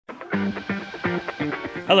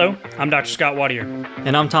Hello, I'm Dr. Scott Wadier.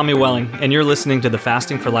 And I'm Tommy Welling, and you're listening to the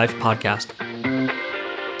Fasting for Life podcast.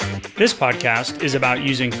 This podcast is about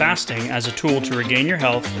using fasting as a tool to regain your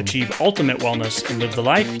health, achieve ultimate wellness, and live the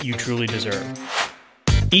life you truly deserve.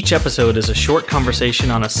 Each episode is a short conversation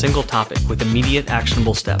on a single topic with immediate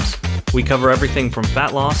actionable steps. We cover everything from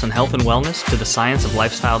fat loss and health and wellness to the science of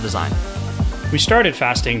lifestyle design. We started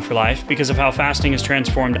Fasting for Life because of how fasting has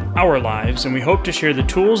transformed our lives, and we hope to share the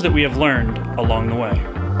tools that we have learned along the way.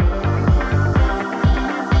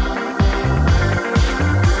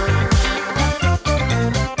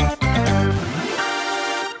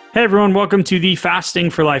 Hey everyone, welcome to the Fasting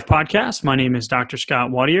for Life podcast. My name is Dr.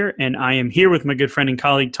 Scott Wadier, and I am here with my good friend and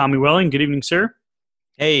colleague, Tommy Welling. Good evening, sir.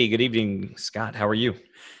 Hey, good evening, Scott. How are you?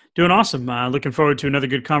 Doing awesome. Looking forward to another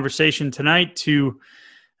good conversation tonight to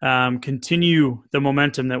continue the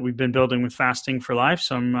momentum that we've been building with Fasting for Life.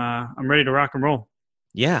 So I'm ready to rock and roll.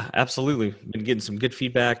 Yeah, absolutely. Been getting some good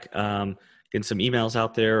feedback, getting some emails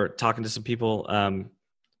out there, talking to some people,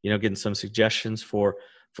 getting some suggestions for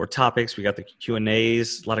topics. We got the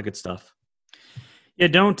Q&As, a lot of good stuff. Yeah,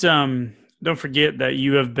 don't forget that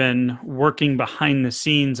you have been working behind the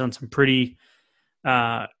scenes on some pretty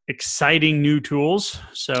exciting new tools.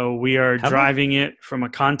 So we are driving it from a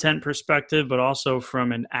content perspective, but also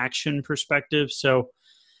from an action perspective. So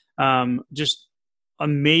just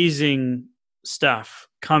amazing stuff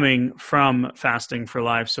coming from Fasting for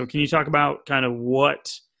Life. So can you talk about kind of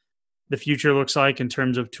what the future looks like in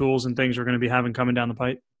terms of tools and things we're going to be having coming down the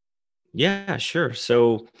pipe? Yeah, sure.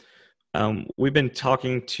 So we've been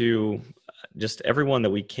talking to just everyone that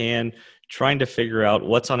we can, trying to figure out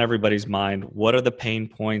what's on everybody's mind. What are the pain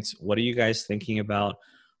points? What are you guys thinking about?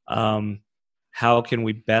 How can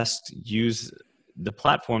we best use the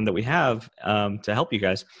platform that we have to help you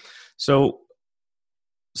guys? So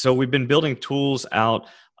we've been building tools out,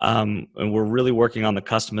 and we're really working on the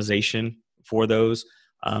customization for those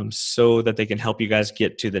so that they can help you guys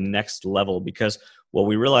get to the next level. Because what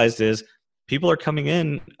we realized is people are coming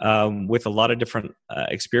in with a lot of different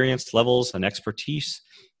experience levels and expertise,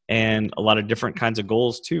 and a lot of different kinds of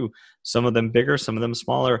goals too. Some of them bigger, some of them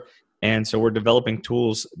smaller. And so we're developing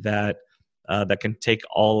tools that can take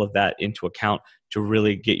all of that into account to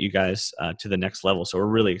really get you guys to the next level. So we're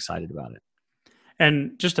really excited about it.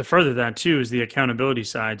 And just to further that too is the accountability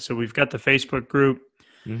side. So we've got the Facebook group,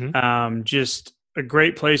 just a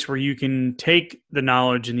great place where you can take the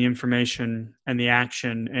knowledge and the information and the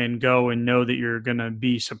action and go and know that you're going to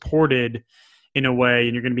be supported in a way,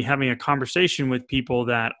 and you're going to be having a conversation with people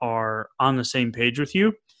that are on the same page with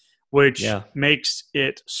you, which makes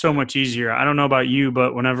it so much easier. I don't know about you,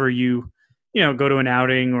 but whenever you go to an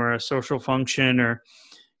outing or a social function, or,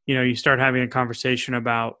 you start having a conversation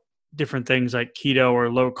about different things like keto or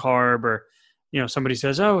low carb, or, somebody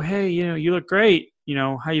says, oh, hey, you look great.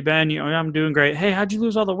 How you been? I'm doing great. Hey, how'd you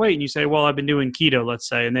lose all the weight? And you say, well, I've been doing keto, let's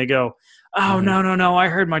say. And they go, oh, no. I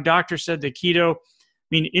heard my doctor said that keto.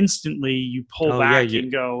 I mean, instantly you pull back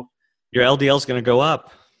and go, your LDL is going to go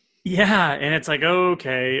up. Yeah. And it's like,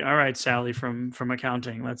 okay, all right, Sally from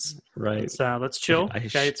accounting. Let's chill. I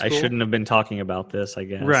shouldn't have been talking about this, I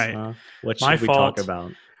guess. Right. What should we talk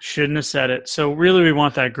about? Shouldn't have said it. So really we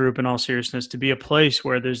want that group, in all seriousness, to be a place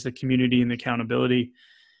where there's the community and the accountability.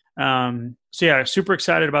 Super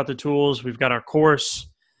excited about the tools. We've got our course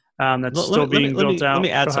that's still being built out. Let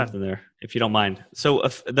me add something there, if you don't mind. So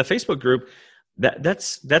the Facebook group,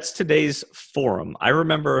 that's today's forum. I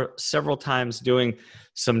remember several times doing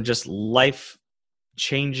some just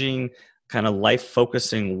life-changing, kind of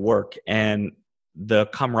life-focusing work, and the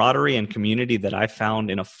camaraderie and community that I found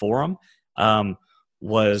in a forum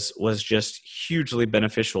was just hugely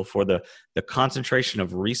beneficial for the concentration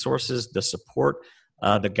of resources, the support,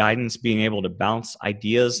 the guidance, being able to bounce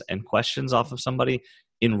ideas and questions off of somebody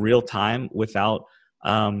in real time without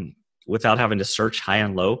having to search high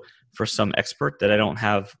and low for some expert that I don't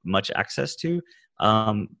have much access to.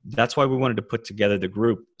 That's why we wanted to put together the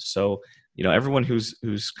group. So, everyone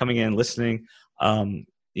who's coming in, listening,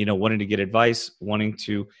 wanting to get advice, wanting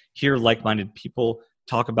to hear like-minded people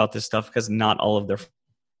talk about this stuff, because not all of their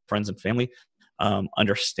friends and family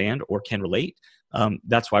understand or can relate.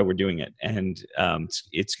 That's why we're doing it. And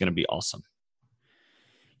it's going to be awesome.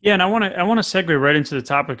 Yeah. And I want to segue right into the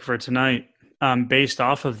topic for tonight. Based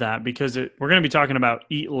off of that, because we're going to be talking about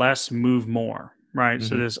eat less, move more, right? Mm-hmm.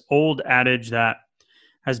 So this old adage that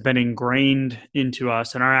has been ingrained into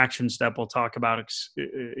us, and our action step will talk about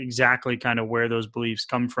exactly kind of where those beliefs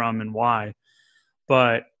come from and why.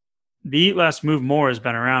 But the eat less, move more has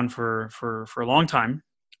been around for a long time.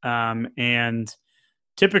 And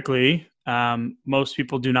typically, most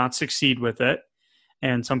people do not succeed with it.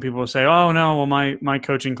 And some people will say, oh no, well, my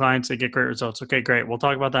coaching clients, they get great results. Okay, great. We'll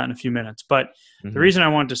talk about that in a few minutes. But the reason I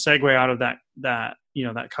wanted to segue out of that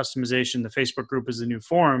customization, the Facebook group is the new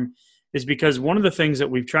forum, is because one of the things that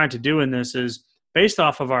we've tried to do in this is based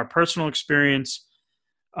off of our personal experience,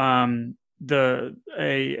 a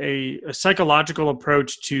psychological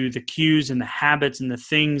approach to the cues and the habits and the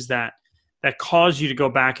things that cause you to go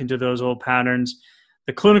back into those old patterns,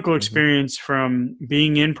 the clinical experience from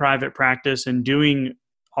being in private practice and doing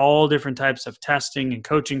all different types of testing and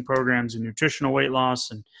coaching programs and nutritional weight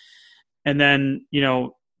loss. And then,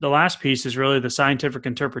 the last piece is really the scientific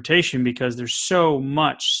interpretation, because there's so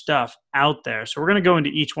much stuff out there. So we're going to go into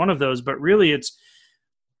each one of those, but really it's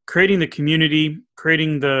creating the community,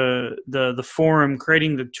 creating the forum,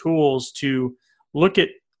 creating the tools to look at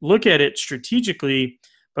it strategically,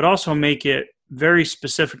 but also make it very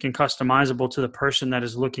specific and customizable to the person that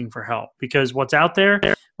is looking for help. Because what's out there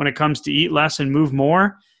when it comes to eat less and move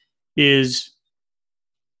more is,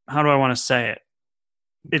 how do I want to say it?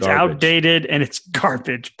 It's garbage. Outdated and it's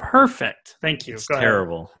garbage. Perfect. Thank you. It's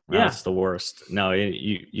terrible. That's the worst. No,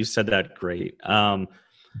 you said that great.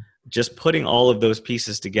 Just putting all of those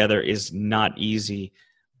pieces together is not easy.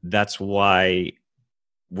 That's why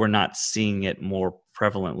we're not seeing it more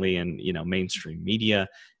prevalently in mainstream media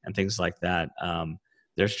and things like that.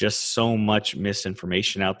 There's just so much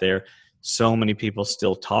misinformation out there. So many people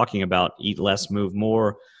still talking about eat less, move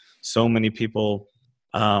more. So many people,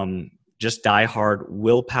 just diehard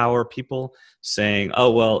willpower people saying,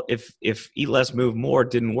 oh, well, if eat less, move more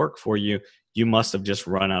didn't work for you, you must have just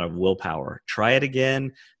run out of willpower. Try it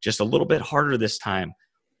again, just a little bit harder this time.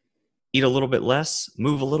 Eat a little bit less,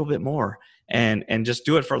 move a little bit more, and just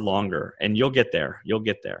do it for longer, and you'll get there. You'll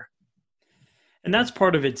get there. And that's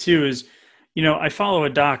part of it too is, I follow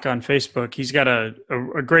a doc on Facebook. He's got a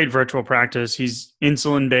great virtual practice. He's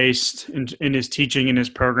insulin-based in his teaching, in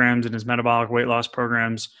his programs, in his metabolic weight loss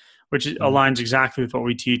programs, which aligns exactly with what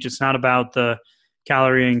we teach. It's not about the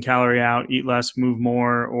calorie in, calorie out, eat less, move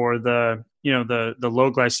more, or the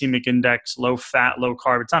low glycemic index, low fat, low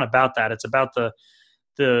carb. It's not about that. It's about the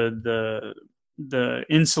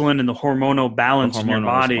insulin and the hormonal balance in your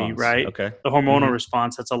body, response. Right? Okay. The hormonal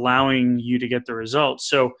response that's allowing you to get the results.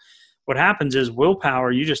 So what happens is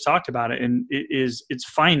willpower, you just talked about it, and it's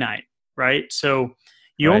finite, right? So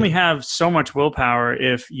you only have so much willpower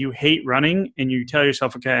if you hate running and you tell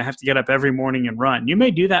yourself, okay, I have to get up every morning and run. You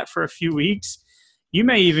may do that for a few weeks. You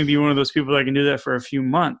may even be one of those people that can do that for a few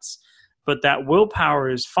months. But that willpower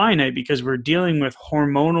is finite because we're dealing with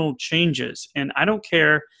hormonal changes. And I don't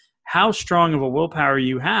care how strong of a willpower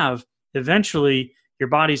you have, eventually your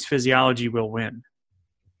body's physiology will win.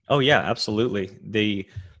 Oh, yeah, absolutely. The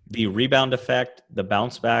rebound effect, the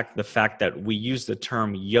bounce back, the fact that we use the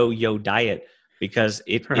term yo-yo diet because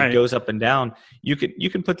it goes up and down. You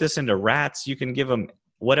can put this into rats. You can give them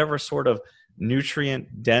whatever sort of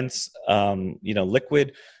nutrient dense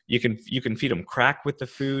liquid. You can feed them crack with the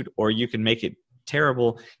food, or you can make it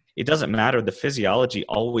terrible. It doesn't matter. The physiology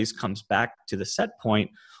always comes back to the set point,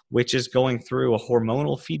 which is going through a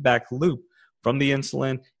hormonal feedback loop from the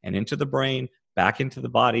insulin and into the brain, back into the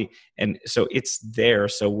body. And so it's there.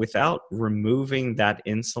 So without removing that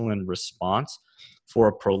insulin response for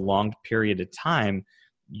a prolonged period of time,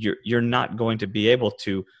 you're not going to be able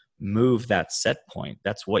to move that set point.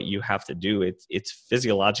 That's what you have to do. It's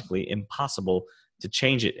physiologically impossible to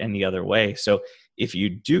change it any other way. So if you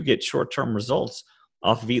do get short-term results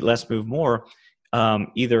off of eat less, move more,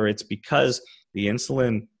 either it's because the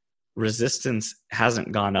insulin resistance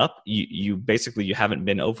hasn't gone up. You basically haven't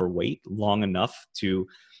been overweight long enough to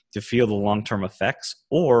feel the long-term effects,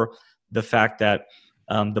 or the fact that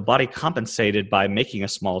the body compensated by making a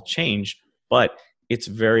small change, but it's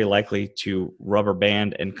very likely to rubber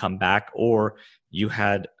band and come back, or you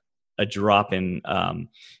had a drop in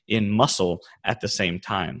muscle at the same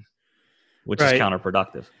time, which is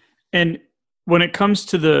counterproductive. And when it comes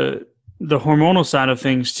to the hormonal side of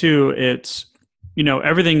things too, it's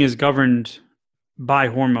everything is governed by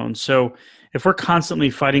hormones. So if we're constantly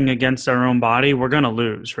fighting against our own body, we're going to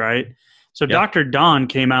lose, right? So Dr. Don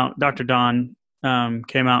came out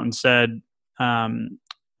and said,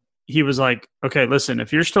 he was like, okay, listen,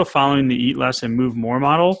 if you're still following the eat less and move more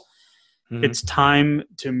model, it's time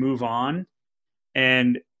to move on.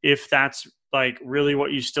 And if that's like really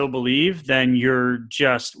what you still believe, then you're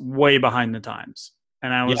just way behind the times.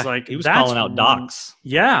 And I was like, he was calling out docs.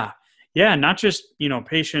 Yeah. Yeah. Not just,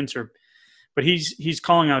 patients but he's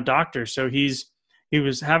calling out doctors. So he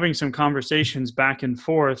was having some conversations back and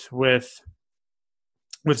forth with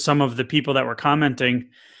some of the people that were commenting.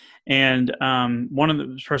 And one of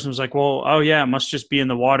the person was like, well, oh yeah, it must just be in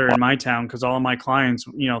the water in my town because all of my clients,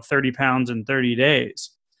 30 pounds in 30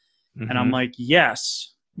 days. And I'm like,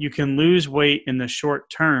 yes, you can lose weight in the short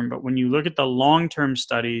term, but when you look at the long-term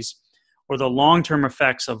studies or the long-term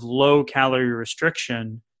effects of low calorie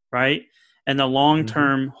restriction, right? And the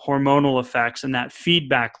long-term hormonal effects and that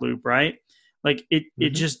feedback loop, right? Like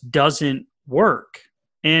it just doesn't work.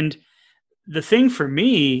 And the thing for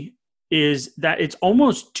me is that it's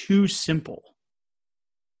almost too simple.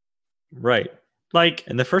 Right. Like,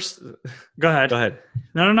 and the first, go ahead.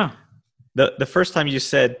 No. The first time you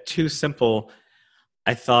said too simple,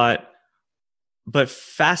 I thought, but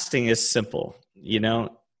fasting is simple,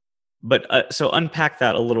 but so unpack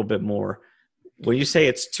that a little bit more. When you say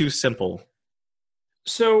it's too simple.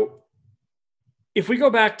 So if we go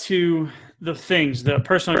back to the things, the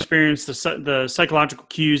personal experience, the psychological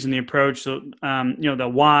cues and the approach,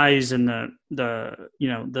 the whys and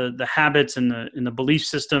the habits and the belief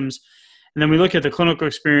systems, and then we look at the clinical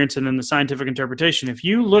experience and then the scientific interpretation. If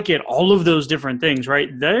you look at all of those different things, right,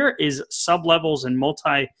 there is sub-levels and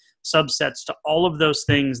multi-subsets to all of those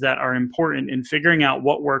things that are important in figuring out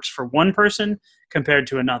what works for one person compared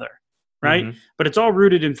to another, right? But it's all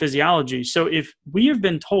rooted in physiology. So if we have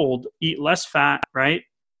been told eat less fat, right,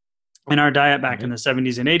 in our diet back in the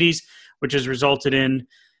 70s and 80s, which has resulted in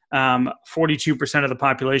 42% of the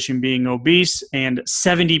population being obese and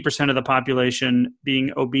 70% of the population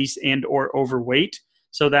being obese and or overweight.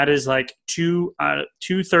 So that is like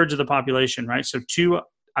 2/3 of the population, right? So 2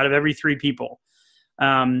 out of every 3 people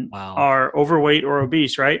are overweight or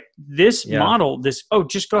obese, right? This model,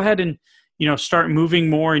 just go ahead and, start moving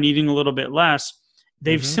more and eating a little bit less.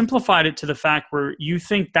 They've simplified it to the fact where you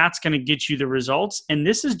think that's going to get you the results. And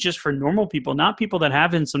this is just for normal people, not people that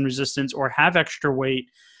have insulin resistance or have extra weight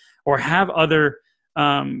or have other,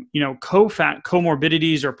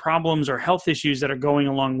 comorbidities or problems or health issues that are going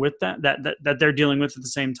along with that they're dealing with at the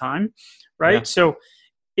same time. Right. Yeah. So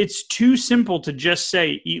it's too simple to just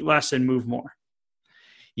say, eat less and move more.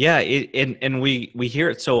 Yeah. And we hear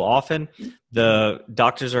it so often. The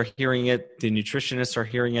doctors are hearing it. The nutritionists are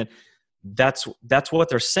hearing it. That's what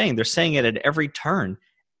they're saying. They're saying it at every turn.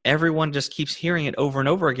 Everyone just keeps hearing it over and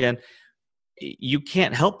over again. You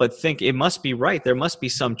can't help but think it must be right. There must be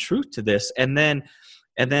some truth to this. And then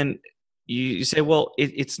you say, well,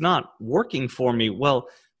 it's not working for me. Well,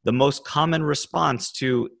 the most common response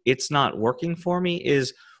to it's not working for me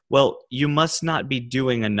is, well, you must not be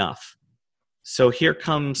doing enough. So here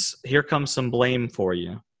comes some blame for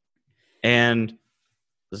you. And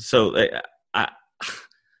so I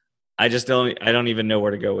don't even know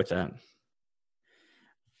where to go with that.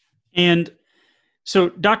 And so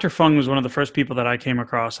Dr. Fung was one of the first people that I came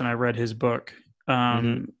across, and I read his book,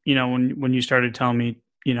 when you started telling me,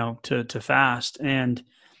 to fast. And,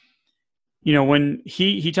 when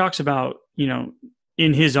he talks about,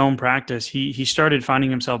 in his own practice, he started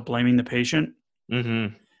finding himself blaming the patient.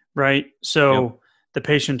 Right. So the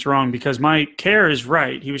patient's wrong because my care is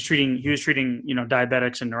right. He was treating,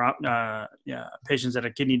 diabetics and patients that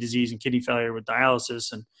had kidney disease and kidney failure with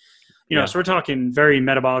dialysis. And, so we're talking very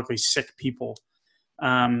metabolically sick people.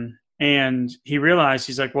 And he realized,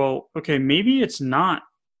 he's like, well, okay, maybe it's not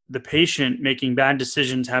the patient making bad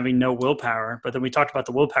decisions, having no willpower. But then we talked about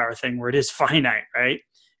the willpower thing where it is finite, right?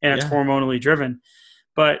 And it's hormonally driven.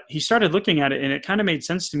 But he started looking at it and it kind of made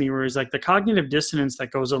sense to me where he's like the cognitive dissonance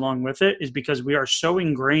that goes along with it is because we are so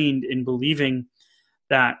ingrained in believing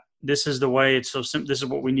that this is the way, it's so simple, this is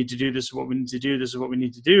what we need to do, this is what we need to do, this is what we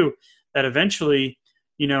need to do, that eventually,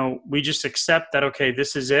 we just accept that, okay,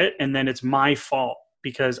 this is it. And then it's my fault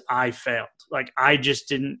because I failed. Like I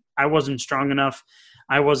wasn't strong enough.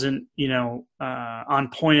 I wasn't, on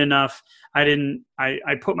point enough.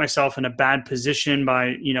 I put myself in a bad position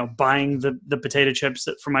by, buying the potato chips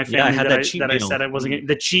for my family I said I wasn't getting,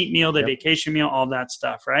 the cheat meal, the vacation meal, all that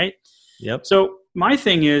stuff. Right. Yep. So my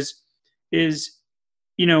thing is,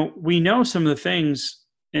 we know some of the things,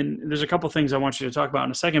 and there's a couple of things I want you to talk about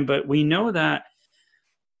in a second, but we know that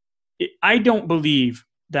I don't believe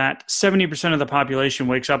that 70% of the population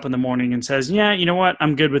wakes up in the morning and says, yeah, you know what?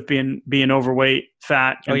 I'm good with being overweight,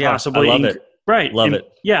 fat, and possibly. I love it. Right. Love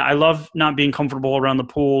it. Yeah. I love not being comfortable around the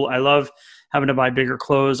pool. I love having to buy bigger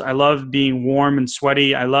clothes. I love being warm and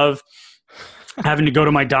sweaty. I love having to go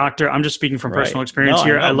to my doctor. I'm just speaking from personal experience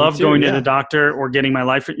here. I love going to the doctor or getting my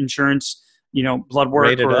life insurance, blood work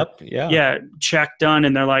rated up. Check done.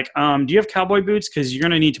 And they're like, do you have cowboy boots? Cause you're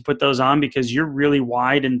going to need to put those on because you're really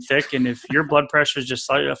wide and thick. And if your blood pressure is just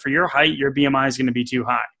slightly for your height, your BMI is going to be too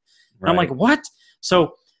high. And I'm like, what?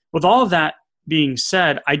 So with all of that being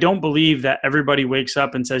said, I don't believe that everybody wakes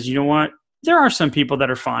up and says, you know what? there are some people that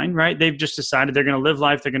are fine, right? They've just decided they're going to live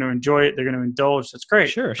life. They're going to enjoy it. They're going to indulge. That's great.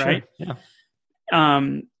 Sure. Right. Yeah.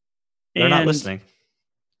 Um, They're not listening.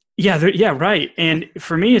 Yeah. Right. And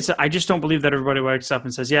for me, I just don't believe that everybody wakes up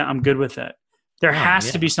and says, yeah, I'm good with it. There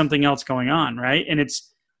has to be something else going on. Right. And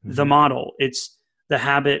it's the model. It's the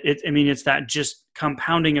habit. It's that just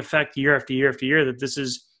compounding effect year after year after year that this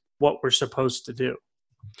is what we're supposed to do.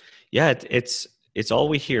 Yeah. It's all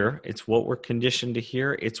we hear. It's what we're conditioned to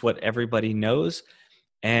hear. It's what everybody knows.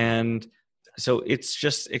 And so it's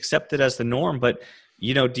just accepted as the norm. But,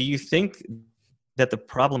 do you think that the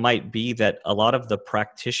problem might be that a lot of the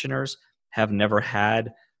practitioners have never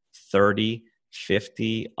had 30,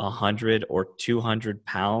 50, 100, or 200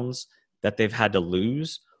 pounds that they've had to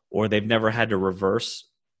lose, or they've never had to reverse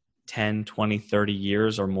 10, 20, 30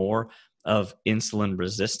 years or more of insulin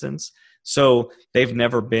resistance? So they've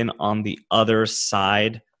never been on the other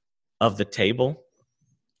side of the table.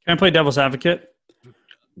 Can I play devil's advocate?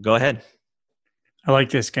 Go ahead. I like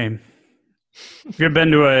this game. Have you ever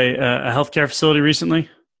been to a healthcare facility recently?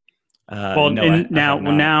 No,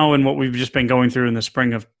 now and what we've just been going through in the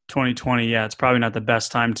spring of 2020, yeah, it's probably not the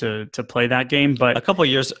best time to play that game. But a couple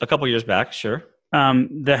years back, sure.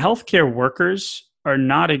 The healthcare workers are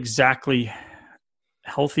not exactly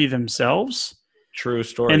healthy themselves. True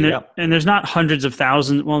story. And there's not hundreds of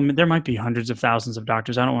thousands. Well, there might be hundreds of thousands of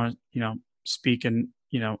doctors. I don't want to, speak and,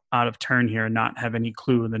 out of turn here and not have any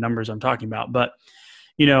clue in the numbers I'm talking about. But,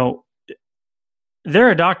 there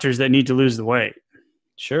are doctors that need to lose the weight.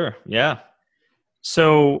 Sure. Yeah.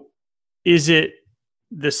 So is it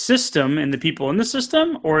the system and the people in the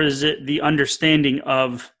system, or is it the understanding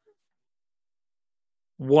of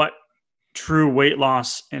what true weight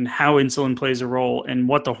loss and how insulin plays a role and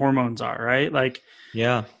what the hormones are, right? Like,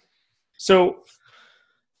 yeah. So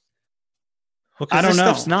I don't know.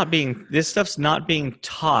 This stuff's not being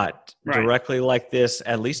taught directly like this,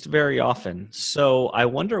 at least very often. So I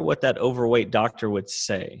wonder what that overweight doctor would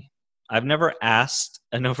say. I've never asked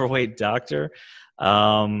an overweight doctor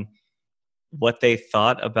what they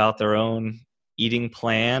thought about their own eating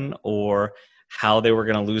plan or how they were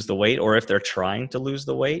going to lose the weight, or if they're trying to lose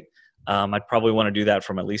the weight. I'd probably want to do that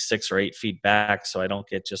from at least 6 or 8 feet back so I don't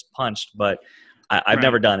get just punched, but I've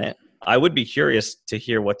never done it. I would be curious to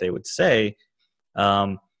hear what they would say.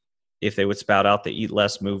 If they would spout out the eat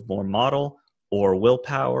less, move more model, or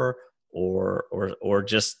willpower, or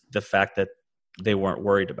just the fact that they weren't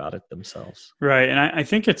worried about it themselves. Right. And I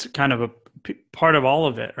think it's kind of a part of all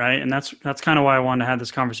of it. Right. And that's kind of why I wanted to have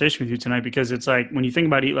this conversation with you tonight, because it's like, when you think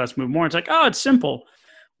about eat less, move more, it's like, oh, it's simple.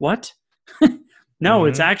 What? No,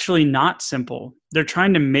 It's actually not simple. They're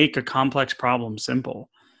trying to make a complex problem simple.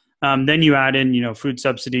 Then you add in, food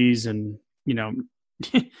subsidies and,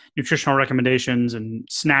 nutritional recommendations and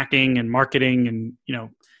snacking and marketing and,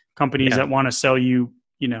 companies that want to sell you,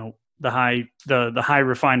 the high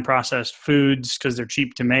refined processed foods because they're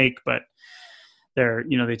cheap to make, but they're,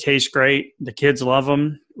 they taste great. The kids love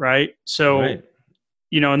them. Right. So, and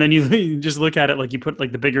then you just look at it like you put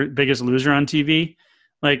like the Biggest Loser on TV.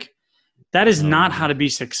 Like, that is not how to be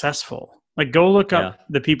successful. Like, go look up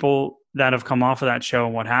the people that have come off of that show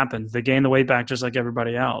and what happens. They gain the weight back just like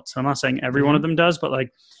everybody else. I'm not saying every one of them does, but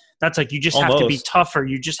like, that's like, you just have to be tougher.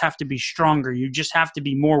 You just have to be stronger. You just have to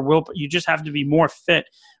be more you just have to be more fit,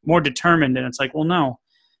 more determined. And it's like, well, no,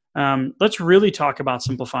 let's really talk about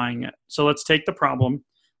simplifying it. So let's take the problem.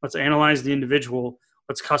 Let's analyze the individual.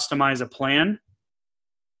 Let's customize a plan.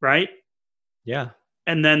 Right. Yeah.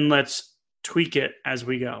 And then let's tweak it as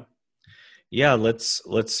we go. Yeah. Let's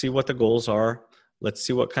see what the goals are. Let's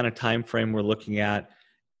see what kind of time frame we're looking at,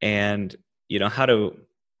 and how to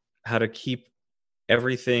keep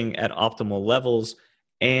everything at optimal levels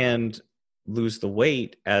and lose the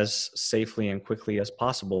weight as safely and quickly as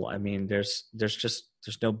possible. I mean, there's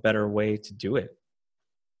no better way to do it.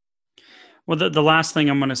 Well, the last thing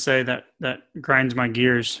I'm going to say that grinds my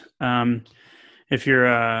gears, if you're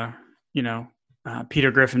a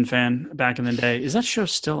Peter Griffin fan back in the day, is that show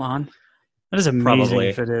still on? That is amazing. Probably.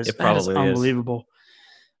 If it is. It probably is unbelievable.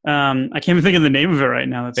 I can't even think of the name of it right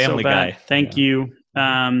now. That's Family so bad. Guy. Thank you.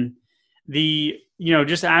 Just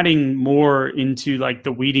adding more into like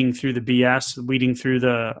the weeding through the BS, weeding through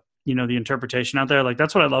the interpretation out there. Like,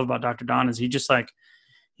 that's what I love about Dr. Don is he just like,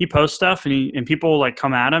 he posts stuff and people like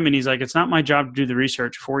come at him and he's like, it's not my job to do the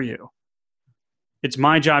research for you. It's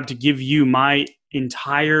my job to give you my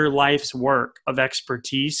entire life's work of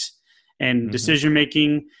expertise and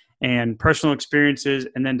decision-making and personal experiences,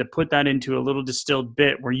 and then to put that into a little distilled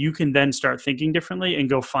bit where you can then start thinking differently and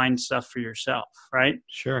go find stuff for yourself, right?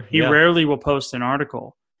 Sure. He rarely will post an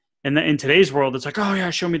article. And in today's world, it's like, oh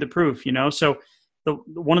yeah, show me the proof, So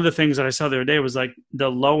one of the things that I saw the other day was like the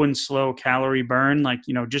low and slow calorie burn, like,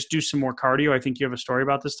 just do some more cardio. I think you have a story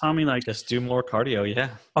about this, Tommy. Like, just do more cardio. Yeah.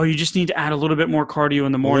 Oh, you just need to add a little bit more cardio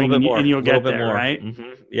in the A little morning bit more, and you'll a little get bit there, more. right?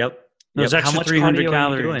 Mm-hmm. Yep. Those How extra much 300 cardio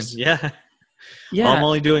calories. are you doing? Yeah. Yeah.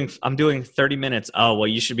 Oh, I'm doing 30 minutes. Oh, well,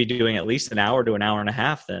 you should be doing at least an hour to an hour and a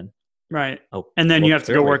half then. Right. Oh, and then well, you have to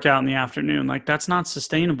clearly go work out in the afternoon. Like, that's not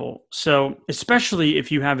sustainable. So especially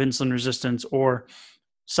if you have insulin resistance or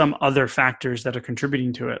some other factors that are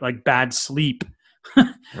contributing to it, like bad sleep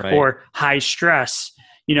Right. or high stress,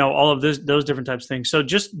 all of those different types of things. So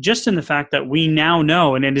just in the fact that we now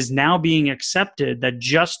know, and it is now being accepted, that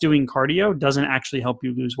just doing cardio doesn't actually help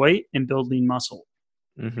you lose weight and build lean muscle.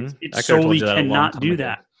 Mm-hmm. It I could have told solely you that a long cannot time do ago.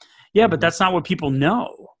 that. Yeah, Mm-hmm. but that's not what people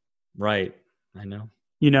know. Right. I know.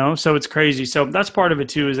 So it's crazy. So that's part of it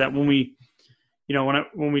too, is that when we,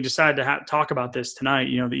 when we decided to talk about this tonight,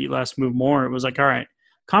 the Eat Less, Move More, it was like, all right,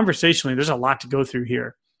 conversationally, there's a lot to go through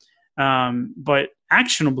here. But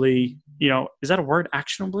actionably, is that a word?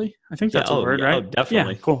 Actionably? I think that's a word, right? Oh,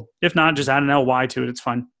 definitely. Yeah, cool. If not, just add an LY to it. It's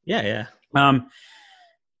fine. Yeah.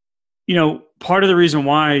 Part of the reason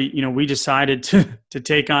why, we decided to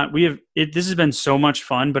take on, this has been so much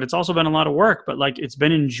fun, but it's also been a lot of work, but like, it's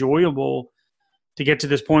been enjoyable to get to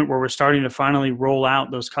this point where we're starting to finally roll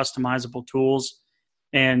out those customizable tools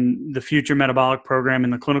and the future metabolic program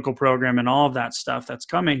and the clinical program and all of that stuff that's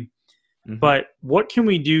coming. Mm-hmm. But what can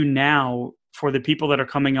we do now for the people that are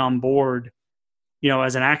coming on board,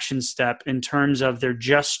 as an action step, in terms of they're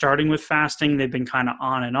just starting with fasting, they've been kind of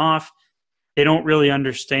on and off. They don't really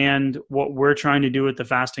understand what we're trying to do with the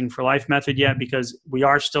Fasting for Life method yet, because we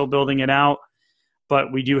are still building it out,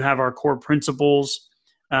 but we do have our core principles.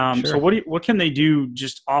 Sure. So what can they do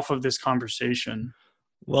just off of this conversation?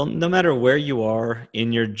 Well, no matter where you are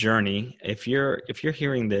in your journey, if you're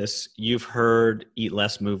hearing this, you've heard Eat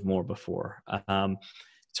Less, Move More before.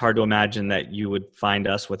 It's hard to imagine that you would find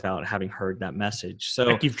us without having heard that message. So,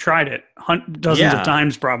 like, you've tried it dozens of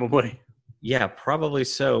times, probably. Yeah, probably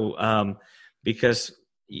so. Because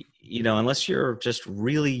unless you're just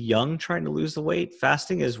really young trying to lose the weight,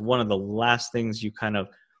 fasting is one of the last things you kind of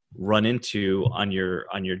run into on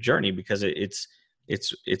your journey, because it's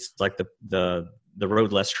like the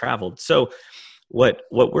road less traveled. So what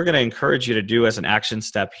we're going to encourage you to do as an action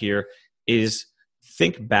step here is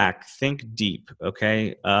think back, think deep.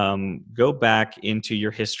 Okay. Go back into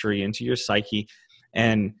your history, into your psyche,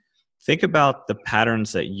 and think about the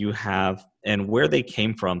patterns that you have and where they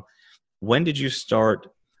came from. When did you start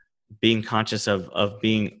being conscious of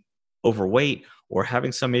being overweight or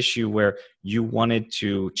having some issue where you wanted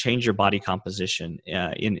to change your body composition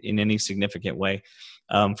in any significant way?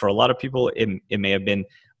 For a lot of people, it may have been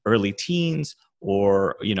early teens,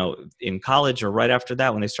 or in college, or right after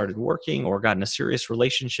that when they started working or got in a serious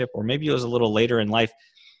relationship, or maybe it was a little later in life.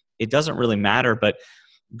 It doesn't really matter, but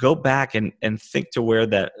go back and think to where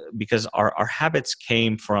that, because our habits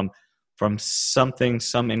came from some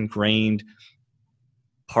ingrained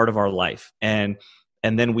part of our life. And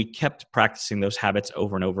then we kept practicing those habits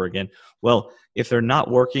over and over again. Well, if they're not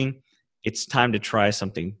working, it's time to try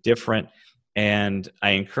something different. And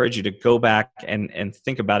I encourage you to go back and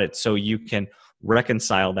think about it, so you can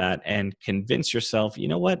reconcile that and convince yourself, you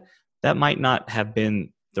know what, that might not have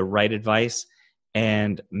been the right advice,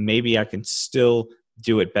 and maybe I can still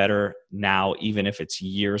do it better now, even if it's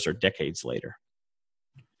years or decades later.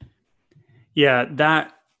 Yeah,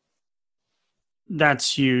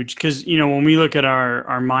 that's huge, because when we look at our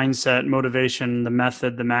mindset, motivation, the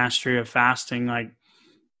method, the mastery of fasting, like,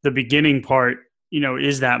 the beginning part,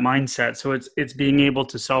 is that mindset. So it's being able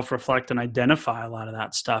to self-reflect and identify a lot of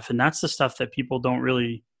that stuff, and that's the stuff that people don't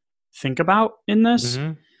really think about in this.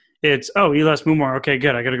 Mm-hmm. It's, eat less, move more. Okay,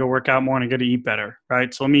 good. I got to go work out more and I got to eat better,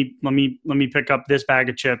 right? So let me pick up this bag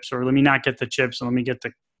of chips, or let me not get the chips and let me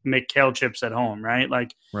make kale chips at home, right?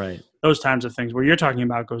 Like, right. Those times of things. Where you're talking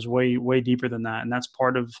about goes way, way deeper than that. And that's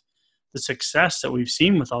part of the success that we've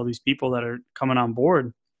seen with all these people that are coming on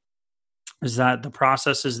board, is that the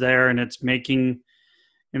process is there, and it's making,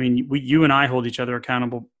 you and I hold each other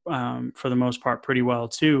accountable for the most part pretty well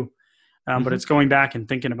too. Mm-hmm. But it's going back and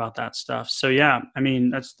thinking about that stuff. So yeah,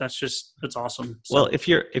 that's awesome. So, well, if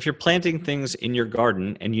you're planting things in your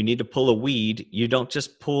garden and you need to pull a weed, you don't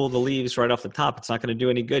just pull the leaves right off the top. It's not going to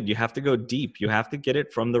do any good. You have to go deep. You have to get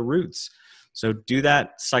it from the roots. So do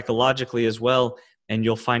that psychologically as well, and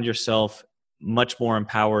you'll find yourself much more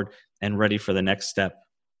empowered and ready for the next step.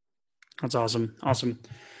 That's awesome. Awesome.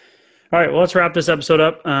 All right, well, let's wrap this episode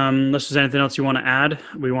up. Unless there's anything else you want to add,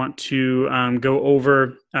 we want to go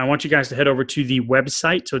over, I want you guys to head over to the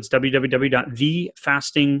website. So it's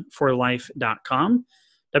www.thefastingforlife.com.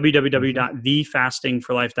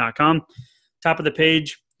 www.thefastingforlife.com. Top of the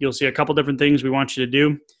page, you'll see a couple different things we want you to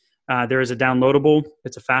do. There is a downloadable.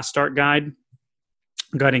 It's a fast start guide.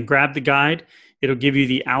 Go ahead and grab the guide. It'll give you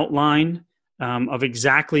the outline of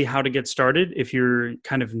exactly how to get started if you're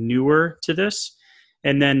kind of newer to this.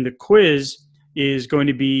 And then the quiz is going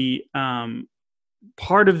to be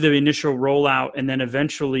part of the initial rollout, and then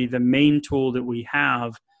eventually the main tool that we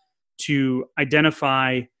have to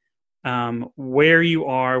identify where you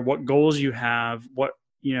are, what goals you have, what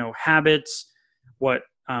habits, what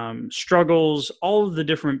struggles, all of the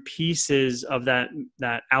different pieces of that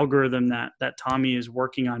algorithm that Tommy is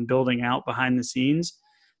working on building out behind the scenes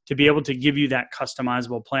to be able to give you that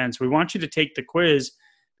customizable plan. So we want you to take the quiz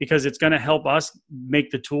because it's going to help us make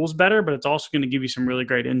the tools better, but it's also going to give you some really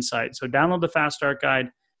great insight. So download the Fast Start Guide,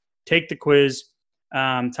 take the quiz.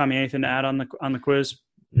 Tommy, anything to add on the quiz?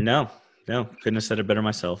 No, couldn't have said it better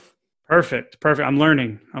myself. Perfect. I'm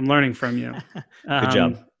learning from you. Good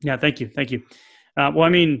job. Yeah, thank you. Well, I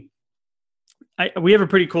mean, we have a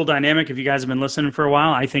pretty cool dynamic. If you guys have been listening for a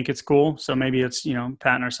while, I think it's cool. So maybe it's,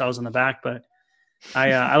 patting ourselves on the back, but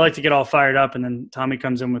I like to get all fired up, and then Tommy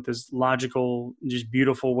comes in with this logical, just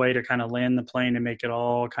beautiful way to kind of land the plane and make it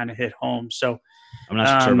all kind of hit home. So I'm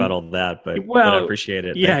not sure about all that, but I appreciate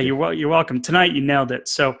it. Yeah, you're welcome. Tonight you nailed it.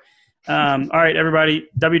 So, all right, everybody,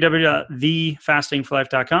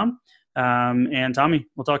 www.thefastingforlife.com. And Tommy,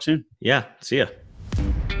 we'll talk soon. Yeah, see ya.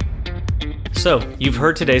 So you've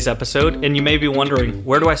heard today's episode, and you may be wondering,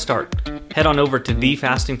 where do I start? Head on over to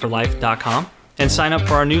thefastingforlife.com and sign up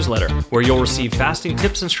for our newsletter, where you'll receive fasting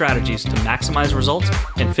tips and strategies to maximize results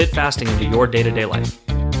and fit fasting into your day-to-day life.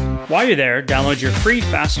 While you're there, download your free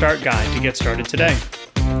Fast Start Guide to get started today.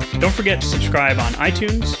 Don't forget to subscribe on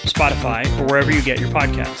iTunes, Spotify, or wherever you get your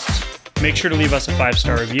podcasts. Make sure to leave us a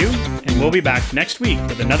 5-star review, and we'll be back next week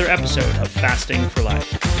with another episode of Fasting for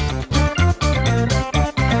Life.